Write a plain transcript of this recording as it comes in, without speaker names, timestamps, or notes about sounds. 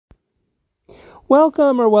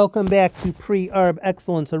Welcome back to Pre-Arb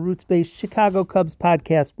Excellence, a roots-based Chicago Cubs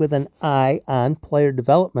podcast with an eye on player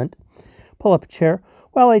development. Pull up a chair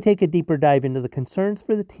while I take a deeper dive into the concerns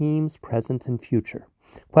for the team's present and future.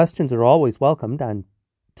 Questions are always welcomed on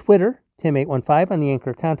Twitter, Tim815 on the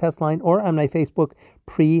Anchor contest line, or on my Facebook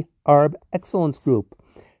Pre-Arb Excellence group.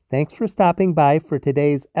 Thanks for stopping by for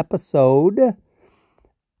today's episode.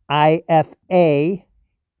 IFA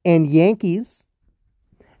and Yankees.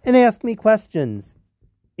 And ask me questions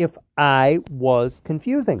if I was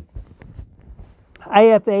confusing.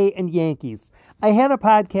 IFA and Yankees. I had a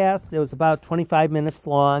podcast that was about 25 minutes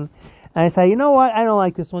long, and I said, you know what, I don't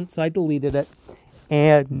like this one, so I deleted it.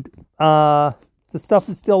 And the stuff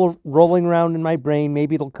is still rolling around in my brain.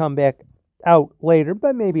 Maybe it'll come back out later,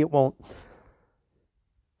 but maybe it won't.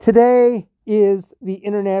 Today is the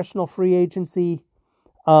international free agency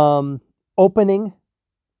opening,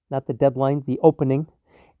 not the deadline, the opening.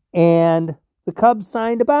 And the Cubs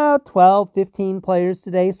signed about 12, 15 players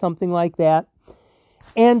today, something like that.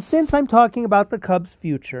 And since I'm talking about the Cubs'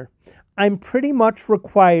 future, I'm pretty much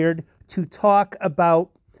required to talk about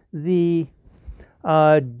the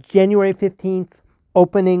January 15th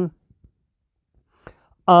opening,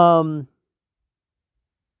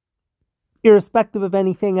 irrespective of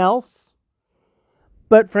anything else.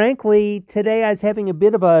 But frankly, today I was having a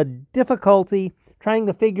bit of a difficulty trying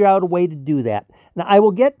to figure out a way to do that. Now, I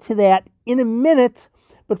will get to that in a minute,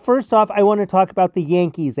 but first off, I want to talk about the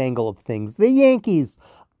Yankees angle of things. The Yankees.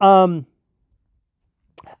 I've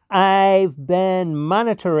been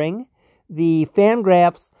monitoring the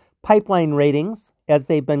Fangraphs pipeline ratings as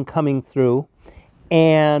they've been coming through,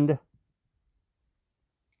 and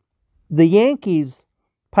the Yankees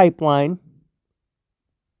pipeline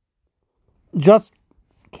just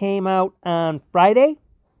came out on Friday.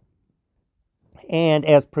 And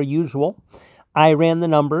as per usual, I ran the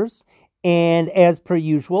numbers. And as per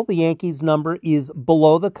usual, the Yankees number is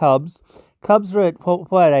below the Cubs. Cubs are at,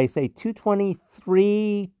 what did I say,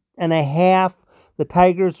 223.5. The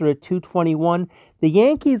Tigers are at 221. The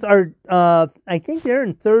Yankees are, I think they're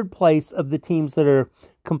in third place of the teams that are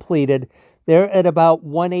completed. They're at about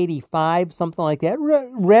 185, something like that.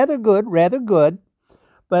 Rather good.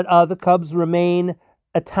 But the Cubs remain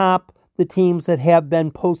atop the teams that have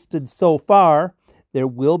been posted so far. There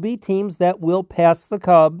will be teams that will pass the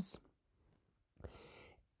Cubs,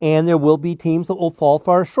 and there will be teams that will fall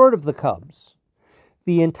far short of the Cubs.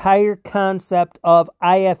 The entire concept of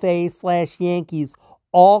IFA/Yankees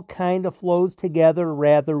all kind of flows together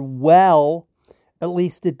rather well. At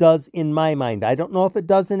least it does in my mind. I don't know if it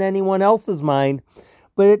does in anyone else's mind,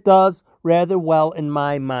 but it does rather well in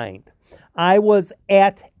my mind. I was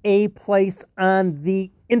at a place on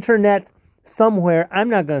the internet somewhere, I'm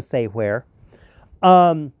not going to say where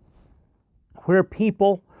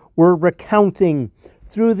people were recounting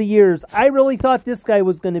through the years, I really thought this guy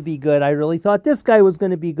was going to be good. I really thought this guy was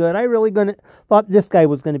going to be good. Thought this guy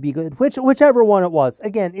was going to be good. Whichever one it was.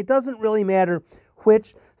 Again, it doesn't really matter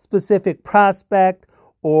which specific prospect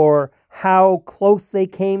or how close they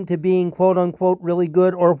came to being quote unquote really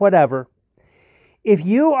good or whatever. If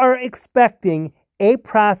you are expecting a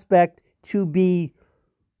prospect to be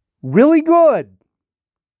really good,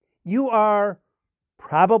 you are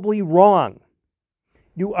probably wrong.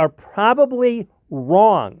 Let's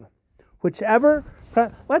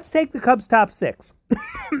take the Cubs top six.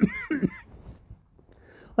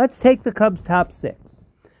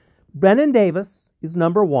 Brennen Davis is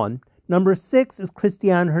number 1. Number 6 is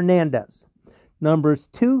Christian Hernandez. Numbers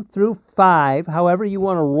 2 through 5, however you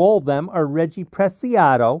want to roll them, are Reggie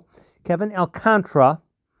Preciado, Kevin Alcantara,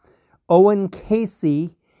 Owen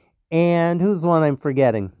Casey, and who's the one I'm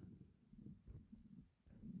forgetting?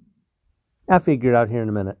 I'll figure it out here in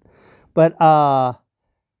a minute. But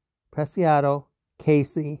Preciado,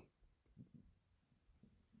 Casey,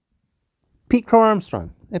 Pete Crow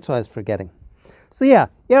Armstrong. That's what I was forgetting. So yeah,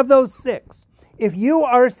 you have those 6. If you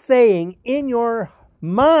are saying in your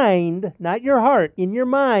mind, not your heart, in your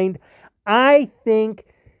mind, I think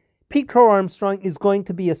Pete Crow Armstrong is going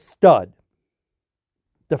to be a stud.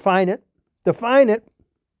 Define it.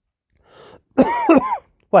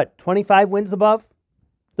 What, 25 wins above?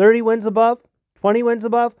 30 wins above? 20 wins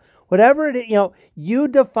above? Whatever it is, you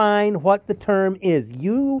define what the term is.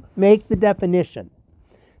 You make the definition.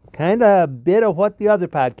 It's kind of a bit of what the other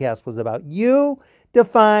podcast was about. You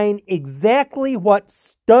define exactly what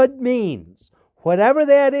stud means, whatever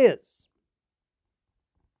that is.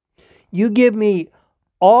 You give me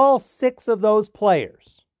all 6 of those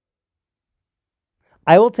players.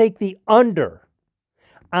 I will take the under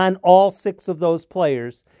on all 6 of those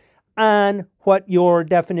players on what your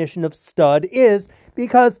definition of stud is,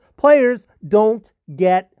 because Players don't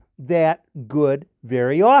get that good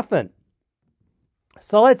very often.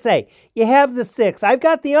 So let's say you have the 6. I've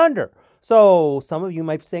got the under. So some of you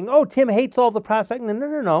might be saying, "Oh, Tim hates all the prospect." No.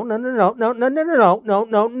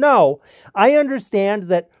 I understand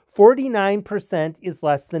that 49% is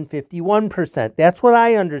less than 51%. That's what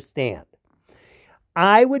I understand.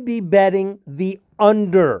 I would be betting the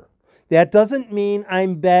under. That doesn't mean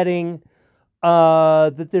I'm betting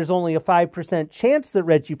that there's only a 5% chance that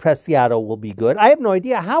Reggie Preciado will be good. I have no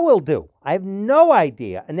idea how he'll do. I have no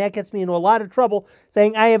idea. And that gets me into a lot of trouble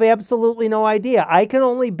saying I have absolutely no idea. I can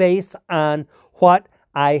only base on what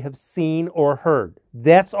I have seen or heard.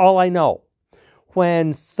 That's all I know.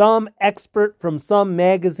 When some expert from some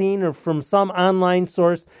magazine or from some online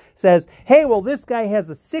source says, "Hey, well, this guy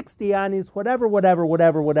has a 60 on his whatever,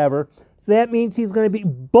 so that means he's going to be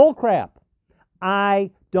bullcrap."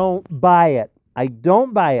 I don't buy it.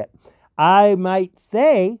 I might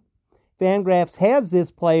say Fangraphs has this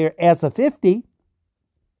player as a 50,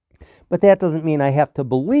 but that doesn't mean I have to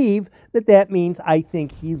believe that means I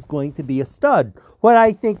think he's going to be a stud. What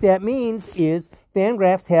I think that means is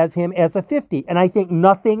Fangraphs has him as a 50, and I think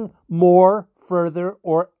nothing more, further,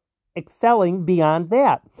 or excelling beyond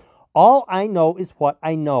that. All I know is what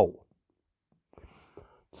I know.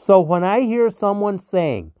 So when I hear someone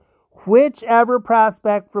saying, whichever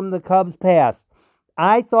prospect from the Cubs passed,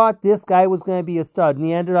 I thought this guy was going to be a stud, and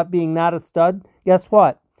he ended up being not a stud, guess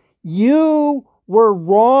what? You were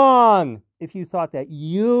wrong if you thought that.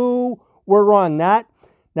 You were wrong. Not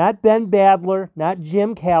Ben Badler, not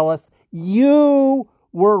Jim Callis. You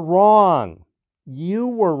were wrong. You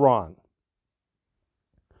were wrong.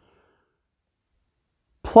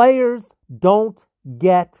 Players don't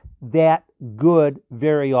get that good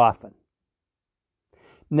very often.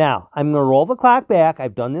 Now, I'm going to roll the clock back.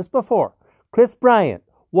 I've done this before. Kris Bryant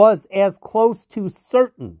was as close to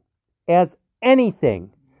certain as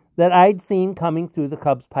anything that I'd seen coming through the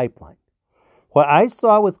Cubs pipeline. What I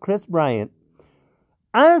saw with Kris Bryant,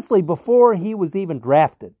 honestly, before he was even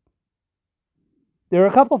drafted, there are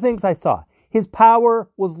a couple things I saw. His power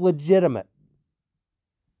was legitimate.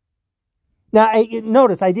 Now,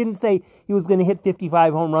 notice, I didn't say he was going to hit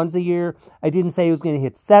 55 home runs a year. I didn't say he was going to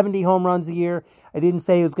hit 70 home runs a year. I didn't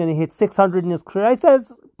say he was going to hit 600 in his career. I said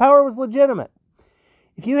power was legitimate.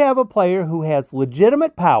 If you have a player who has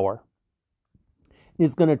legitimate power,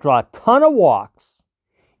 is going to draw a ton of walks,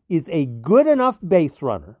 is a good enough base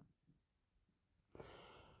runner,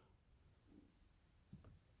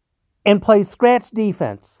 and plays scratch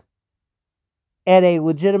defense at a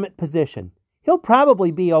legitimate position, he'll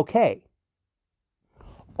probably be okay.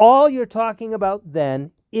 All you're talking about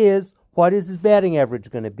then is what is his batting average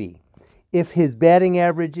going to be. If his batting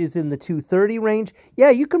average is in the 230 range, yeah,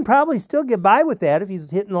 you can probably still get by with that if he's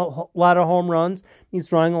hitting a lot of home runs, he's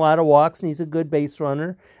drawing a lot of walks, and he's a good base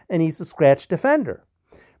runner, and he's a scratch defender.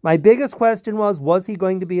 My biggest question was he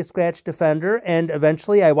going to be a scratch defender? And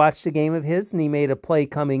eventually I watched a game of his, and he made a play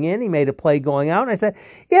coming in, he made a play going out, and I said,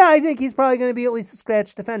 yeah, I think he's probably going to be at least a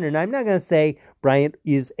scratch defender. And I'm not going to say Bryant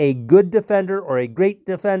is a good defender or a great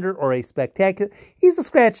defender or a spectacular. He's a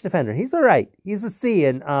scratch defender. He's all right. He's a C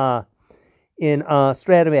in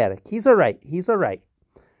Stratomatic. He's all right.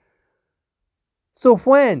 So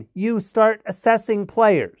when you start assessing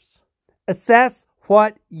players, assess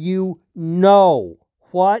what you know.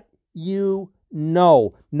 What you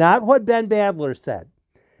know. Not what Ben Badler said.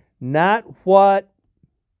 Not what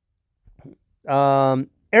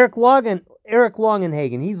Eric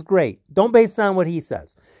Longenhagen, he's great. Don't base it on what he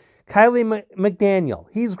says. Kiley McDaniel,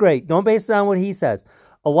 he's great. Don't base it on what he says.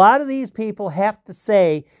 A lot of these people have to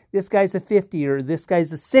say this guy's a 50 or this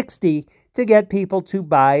guy's a 60 to get people to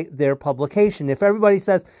buy their publication. If everybody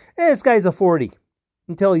says, this guy's a 40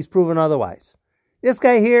 until he's proven otherwise. This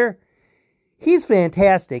guy here, he's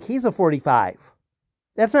fantastic. He's a 45.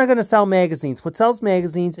 That's not going to sell magazines. What sells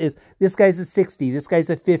magazines is this guy's a 60. This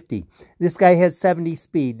guy's a 50. This guy has 70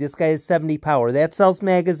 speed. This guy has 70 power. That sells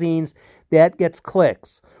magazines. That gets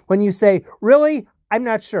clicks. When you say, really? I'm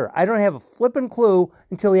not sure. I don't have a flippin' clue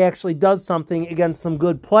until he actually does something against some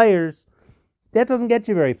good players. That doesn't get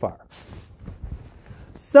you very far.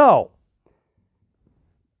 So,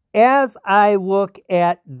 as I look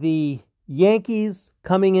at the Yankees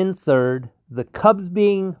coming in third, the Cubs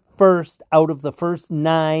being first out of the first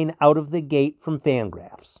 9 out of the gate from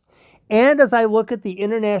Fangraphs. And as I look at the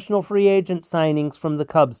international free agent signings from the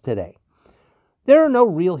Cubs today, there are no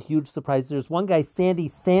real huge surprises. There's one guy, Sandy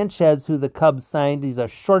Sanchez, who the Cubs signed. He's a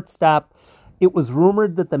shortstop. It was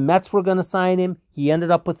rumored that the Mets were going to sign him. He ended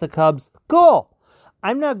up with the Cubs. Cool.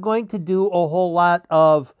 I'm not going to do a whole lot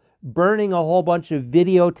of burning a whole bunch of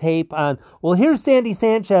videotape on, well, here's Sandy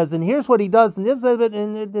Sanchez, and here's what he does, and this,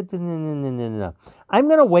 no. I'm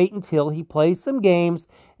going to wait until he plays some games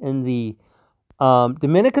in the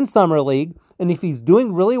Dominican Summer League, and if he's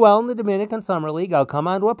doing really well in the Dominican Summer League, I'll come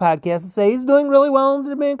onto a podcast and say he's doing really well in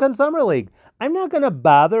the Dominican Summer League. I'm not going to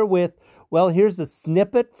bother with, well, here's a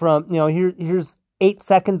snippet from, here's 8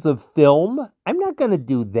 seconds of film. I'm not going to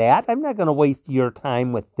do that. I'm not going to waste your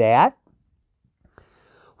time with that.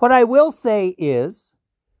 What I will say is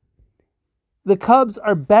the Cubs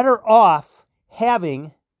are better off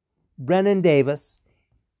having Brennen Davis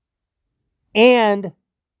and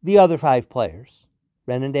the other 5 players.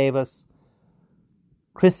 Brennen Davis,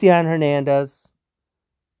 Cristian Hernandez,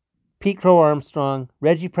 Pete Crow Armstrong,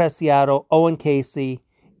 Reggie Preciado, Owen Casey,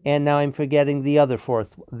 and now I'm forgetting the other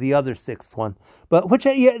 6th one. But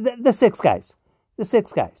the 6 guys. The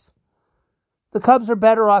 6 guys. The Cubs are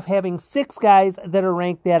better off having 6 guys that are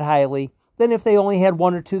ranked that highly than if they only had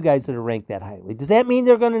 1 or 2 guys that are ranked that highly. Does that mean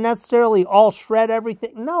they're going to necessarily all shred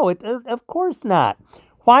everything? No, of course not.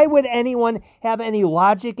 Why would anyone have any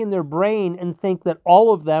logic in their brain and think that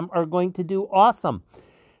all of them are going to do awesome?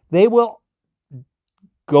 They will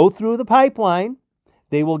go through the pipeline.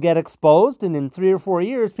 They will get exposed, and in 3 or 4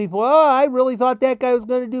 years, people, I really thought that guy was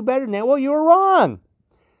going to do better than that. Well, you were wrong.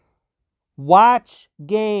 Watch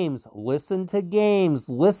games, listen to games,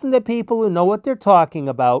 listen to people who know what they're talking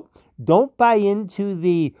about. Don't buy into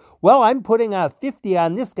the, I'm putting a 50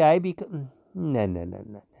 on this guy because,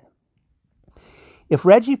 no. If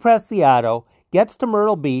Reggie Preciado gets to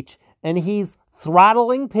Myrtle Beach and he's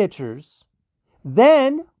throttling pitchers,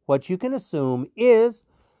 then what you can assume is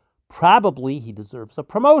probably he deserves a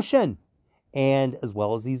promotion. And as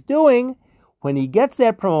well as he's doing, when he gets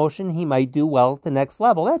that promotion, he might do well at the next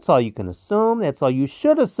level. That's all you can assume. That's all you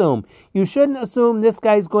should assume. You shouldn't assume this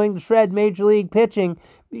guy's going to shred Major League pitching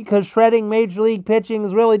because shredding Major League pitching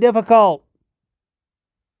is really difficult.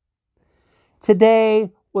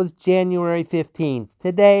 Today was January 15th.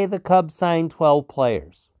 Today, the Cubs signed 12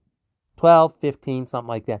 players. 12, 15, something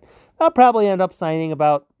like that. They'll probably end up signing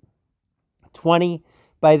about 20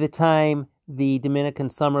 by the time the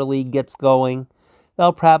Dominican Summer League gets going.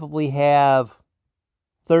 They'll probably have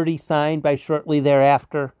 30 signed by shortly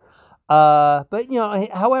thereafter. But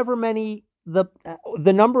however many, the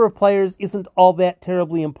number of players isn't all that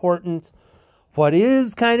terribly important. What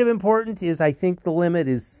is kind of important is I think the limit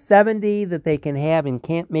is 70 that they can have in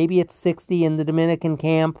camp. Maybe it's 60 in the Dominican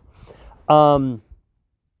camp.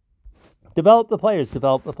 Develop the players to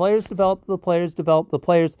the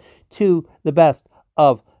best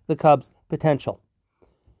of the Cubs' potential.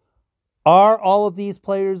 Are all of these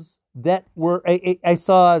players that were, I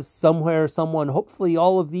saw somewhere, hopefully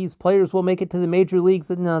all of these players will make it to the major leagues.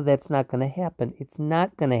 No, that's not going to happen. It's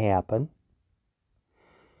not going to happen.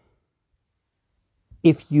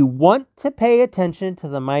 If you want to pay attention to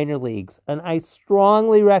the minor leagues, and I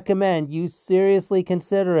strongly recommend you seriously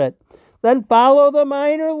consider it, then follow the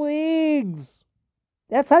minor leagues.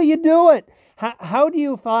 That's how you do it. How do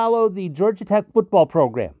you follow the Georgia Tech football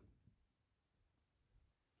program?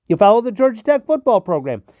 You follow the Georgia Tech football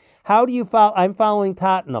program. How do you follow? I'm following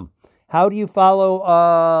Tottenham. How do you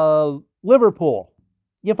follow Liverpool?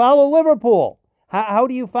 You follow Liverpool. How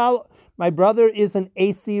do you follow? My brother is an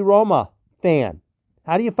AC Roma fan.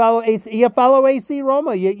 How do you follow AC? You follow AC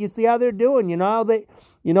Roma. You see how they're doing. You know how they.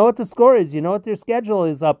 You know what the score is. You know what their schedule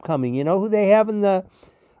is upcoming. You know who they have in the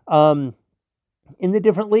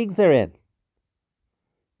different leagues they're in.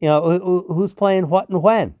 You know who's playing what and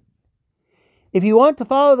when. If you want to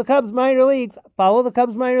follow the Cubs minor leagues, follow the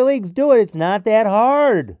Cubs minor leagues. Do it. It's not that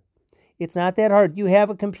hard. It's not that hard. You have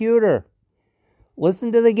a computer.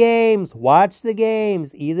 Listen to the games. Watch the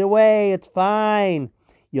games. Either way, it's fine.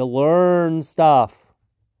 You learn stuff.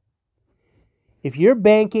 If you're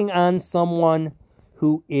banking on someone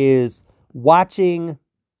who is watching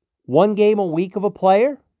one game a week of a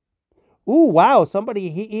player, ooh, wow, somebody,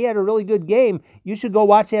 he had a really good game. You should go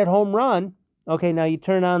watch that home run. Okay, now you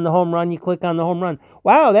turn on the home run, you click on the home run.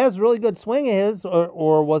 Wow, that was a really good swing of his.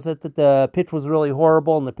 Or was it that the pitch was really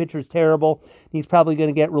horrible and the pitcher's terrible? He's probably going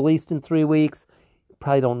to get released in 3 weeks.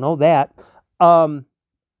 Probably don't know that. The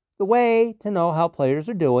way to know how players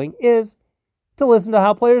are doing is to listen to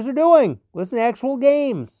how players are doing. Listen to actual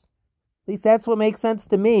games. At least that's what makes sense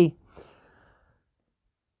to me.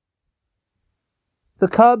 The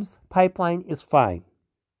Cubs pipeline is fine.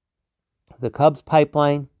 The Cubs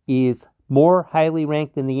pipeline is more highly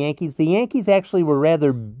ranked than the Yankees. The Yankees actually were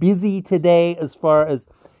rather busy today as far as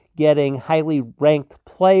getting highly ranked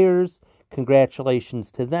players. Congratulations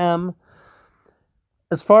to them.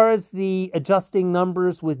 As far as the adjusting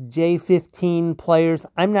numbers with J15 players,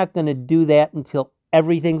 I'm not going to do that until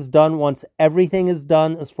everything's done. Once everything is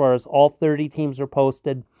done, as far as all 30 teams are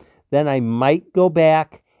posted, then I might go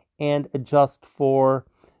back and adjust for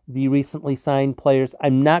the recently signed players.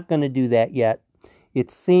 I'm not going to do that yet.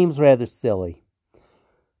 It seems rather silly.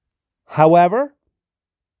 However,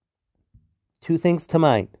 two things to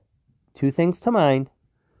mind.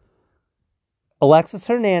 Alexis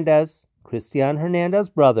Hernandez, Cristian Hernandez's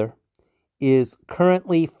brother, is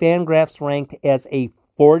currently Fangraphs ranked as a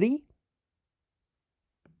 40.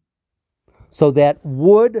 So that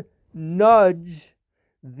would nudge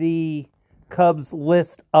the Cubs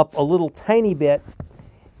list up a little tiny bit.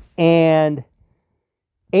 And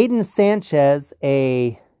Aiden Sanchez,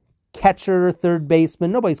 a catcher, third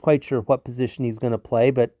baseman, nobody's quite sure what position he's going to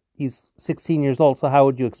play, but he's 16 years old, so how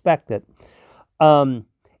would you expect it?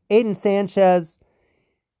 Aiden Sanchez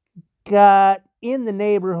got in the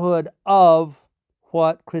neighborhood of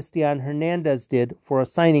what Cristian Hernandez did for a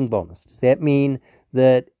signing bonus. Does that mean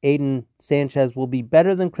that Aiden Sanchez will be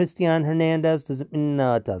better than Cristian Hernandez?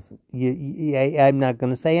 No, it doesn't. I'm not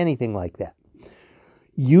going to say anything like that.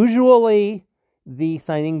 Usually, the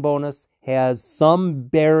signing bonus has some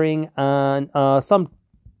bearing on some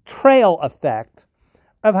trail effect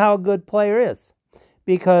of how a good player is.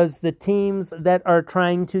 Because the teams that are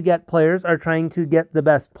trying to get players are trying to get the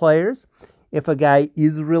best players. If a guy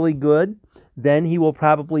is really good, then he will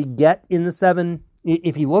probably get in the seven.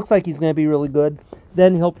 If he looks like he's going to be really good,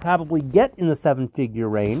 then he'll probably get in the 7-figure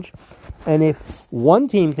range. And if one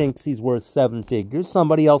team thinks he's worth 7 figures,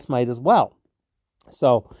 somebody else might as well.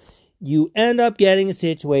 So you end up getting a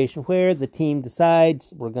situation where the team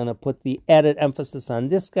decides we're going to put the added emphasis on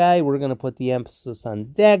this guy, we're going to put the emphasis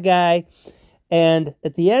on that guy. And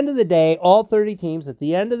at the end of the day, all 30 teams,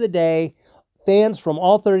 fans from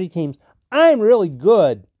all 30 teams, I'm really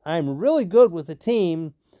good with the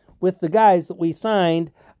team, with the guys that we signed.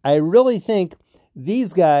 I really think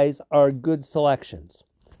these guys are good selections.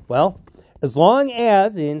 Well, as long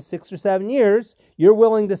as in 6 or 7 years, you're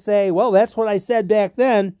willing to say, well, that's what I said back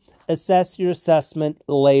then, assess your assessment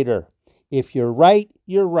later. If you're right,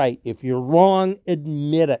 you're right. If you're wrong,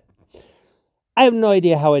 admit it. I have no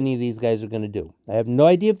idea how any of these guys are going to do. I have no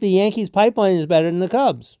idea if the Yankees pipeline is better than the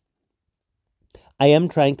Cubs. I am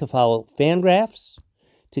trying to follow Fangraphs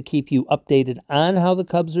to keep you updated on how the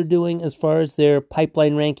Cubs are doing as far as their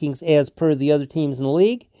pipeline rankings as per the other teams in the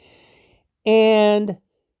league. And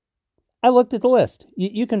I looked at the list.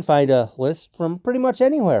 You can find a list from pretty much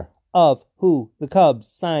anywhere of who the Cubs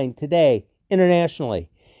signed today internationally.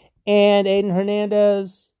 And Aiden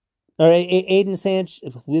Sanchez,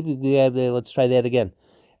 let's try that again.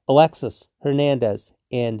 Alexis Hernandez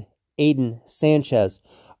and Aiden Sanchez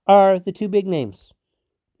are the two big names.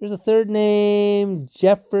 There's a third name,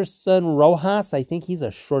 Jefferson Rojas. I think he's a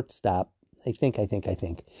shortstop. I think.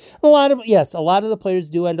 A lot of the players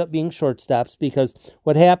do end up being shortstops because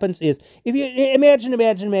what happens is, if you imagine, I'm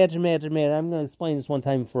going to explain this one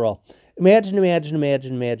time for all.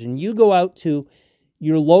 Imagine. You go out to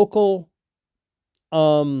your local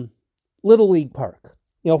Little League park,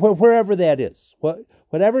 wherever that is,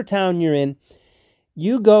 whatever town you're in,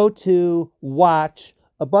 you go to watch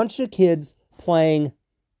a bunch of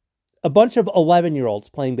 11-year-olds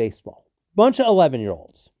playing baseball. Bunch of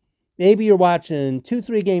 11-year-olds. Maybe you're watching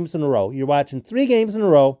 2-3 games in a row. You're watching 3 games in a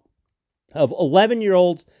row of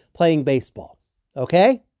 11-year-olds playing baseball.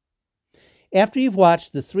 Okay? After you've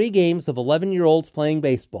watched the 3 games of 11-year-olds playing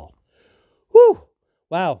baseball,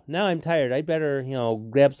 wow, now I'm tired. I'd better,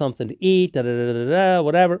 grab something to eat,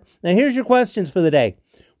 whatever. Now here's your questions for the day.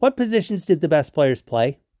 What positions did the best players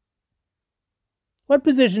play?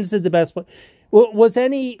 Was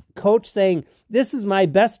any coach saying, this is my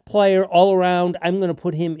best player all around, I'm going to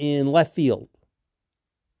put him in left field?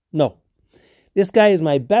 No. This guy is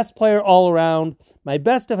my best player all around, my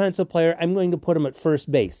best defensive player, I'm going to put him at first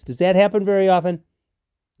base. Does that happen very often?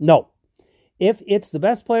 No. If it's the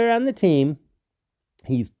best player on the team,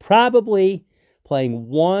 he's probably playing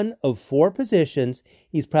one of 4 positions.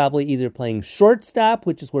 He's probably either playing shortstop,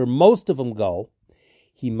 which is where most of them go.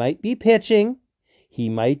 He might be pitching, he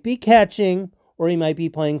might be catching, or he might be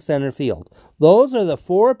playing center field. Those are the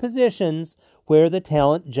 4 positions where the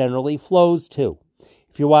talent generally flows to.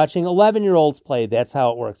 If you're watching 11-year-olds play, that's how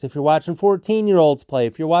it works. If you're watching 14-year-olds play,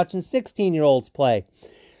 if you're watching 16-year-olds play,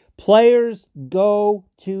 players go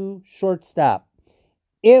to shortstop.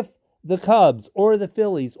 If the Cubs or the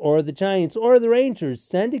Phillies or the Giants or the Rangers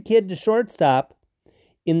send a kid to shortstop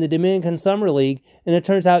in the Dominican Summer League, and it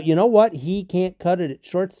turns out, you know what, he can't cut it at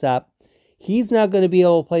shortstop, he's not going to be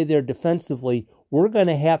able to play there defensively, we're going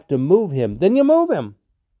to have to move him. Then you move him.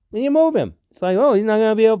 then you move him. It's like, oh, he's not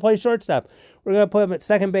going to be able to play shortstop. We're going to put him at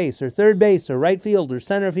second base or third base or right field or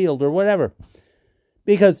center field or whatever.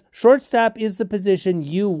 Because shortstop is the position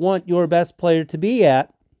you want your best player to be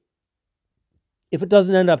at. If it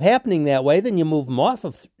doesn't end up happening that way, then you move him off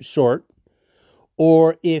of short.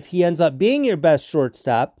 Or if he ends up being your best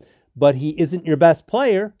shortstop, but he isn't your best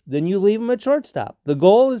player, then you leave him at shortstop. The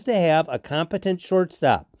goal is to have a competent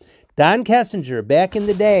shortstop. Don Kessinger, back in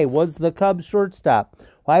the day, was the Cubs shortstop.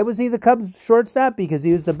 Why was he the Cubs shortstop? Because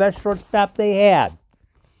he was the best shortstop they had.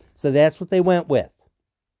 So that's what they went with.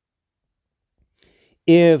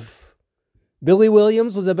 If Billy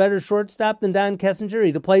Williams was a better shortstop than Don Kessinger,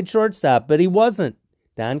 he'd have played shortstop, but he wasn't.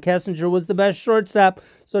 Don Kessinger was the best shortstop,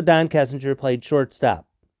 so Don Kessinger played shortstop.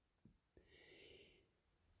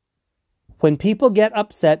 When people get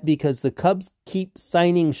upset because the Cubs keep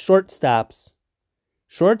signing shortstops,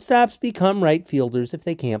 shortstops become right fielders if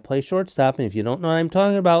they can't play shortstop. And if you don't know what I'm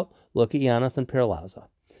talking about, look at Jonathan Perlaza.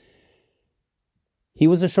 He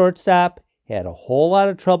was a shortstop, had a whole lot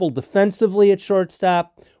of trouble defensively at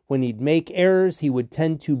shortstop. When he'd make errors, he would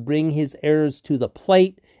tend to bring his errors to the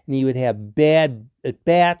plate, and he would have bad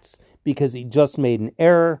at-bats because he just made an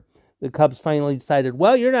error. The Cubs finally decided,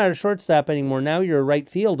 well, you're not a shortstop anymore. Now you're a right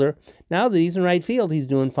fielder. Now that he's in right field, he's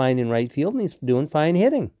doing fine in right field, and he's doing fine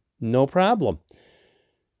hitting. No problem.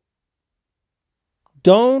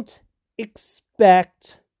 Don't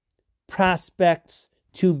expect prospects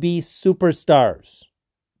to be superstars.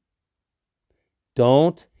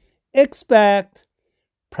 Don't expect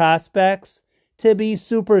prospects to be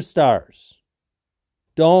superstars.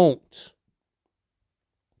 Don't.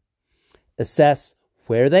 Assess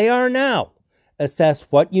where they are now. Assess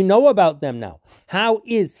what you know about them now. How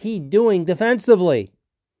is he doing defensively?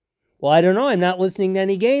 Well, I don't know. I'm not listening to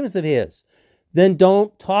any games of his. Then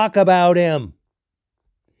don't talk about him.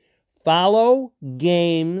 Follow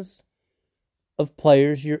games of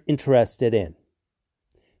players you're interested in.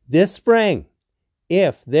 This spring,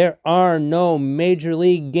 if there are no major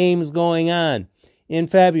league games going on in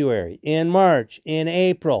February, in March, in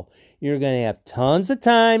April, you're going to have tons of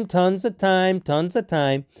time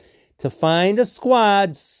to find a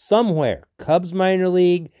squad somewhere. Cubs minor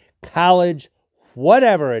league, college,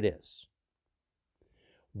 whatever it is.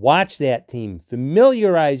 Watch that team.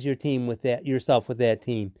 Familiarize yourself with that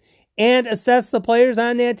team. And assess the players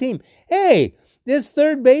on that team. Hey, this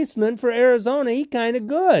third baseman for Arizona, he kind of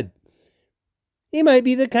good. He might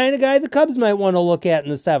be the kind of guy the Cubs might want to look at in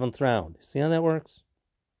the 7th round. See how that works?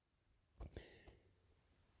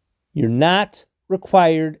 You're not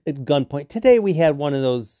required at gunpoint. Today we had one of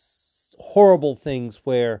those horrible things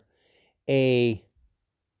where a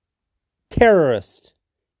terrorist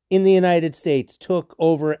in the United States took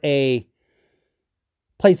over a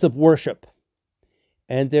place of worship.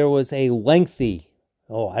 And there was a lengthy,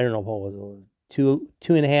 I don't know what was it,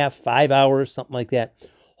 2.5, 5 hours, something like that.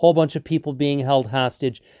 Whole bunch of people being held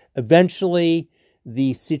hostage. Eventually,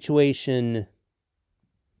 the situation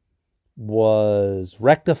was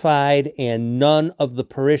rectified and none of the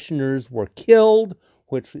parishioners were killed,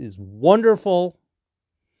 which is wonderful.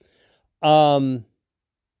 There's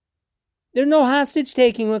no hostage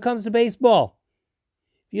taking when it comes to baseball.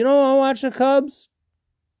 If you don't want to watch the Cubs,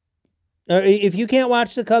 or if you can't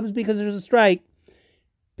watch the Cubs because there's a strike,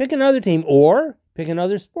 pick another team or pick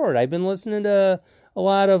another sport. I've been listening to a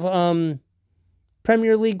lot of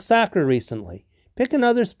Premier League soccer recently. Pick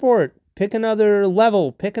another sport. Pick another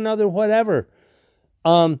level. Pick another whatever.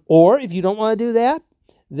 Or if you don't want to do that,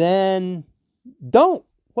 then don't.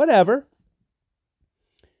 Whatever.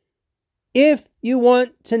 If you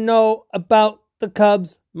want to know about the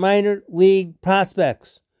Cubs minor league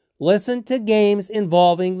prospects, listen to games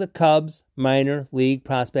involving the Cubs minor league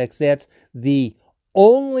prospects. That's the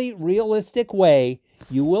only realistic way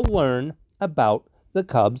you will learn about the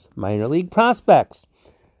Cubs minor league prospects.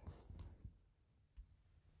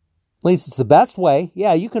 At least it's the best way.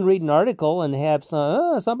 Yeah, you can read an article and have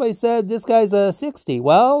somebody said this guy's a 60.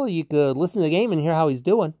 Well, you could listen to the game and hear how he's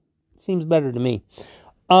doing. Seems better to me.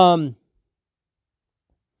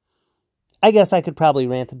 I guess I could probably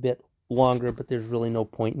rant a bit longer, but there's really no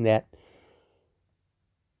point in that.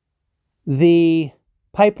 The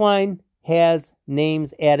pipeline has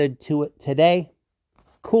names added to it today.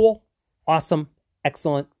 Cool, awesome,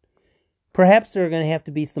 excellent. Perhaps there are going to have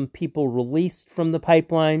to be some people released from the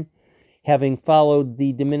pipeline. Having followed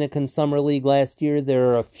the Dominican Summer League last year,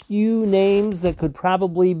 there are a few names that could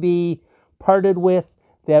probably be parted with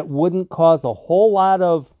that wouldn't cause a whole lot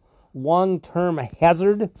of long-term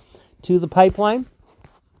hazard to the pipeline.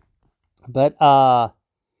 But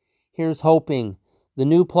here's hoping the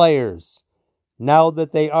new players, now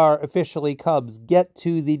that they are officially Cubs, get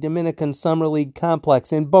to the Dominican Summer League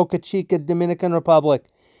complex in Boca Chica, Dominican Republic,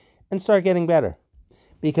 and start getting better.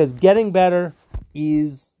 Because getting better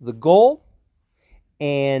is the goal,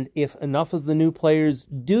 and if enough of the new players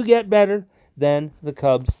do get better, then the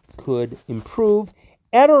Cubs could improve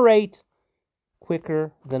at a rate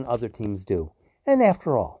quicker than other teams do. And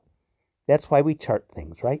after all, that's why we chart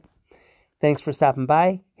things, right? Thanks for stopping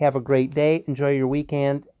by. Have a great day. Enjoy your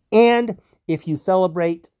weekend. And if you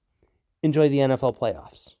celebrate, enjoy the NFL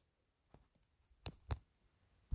playoffs.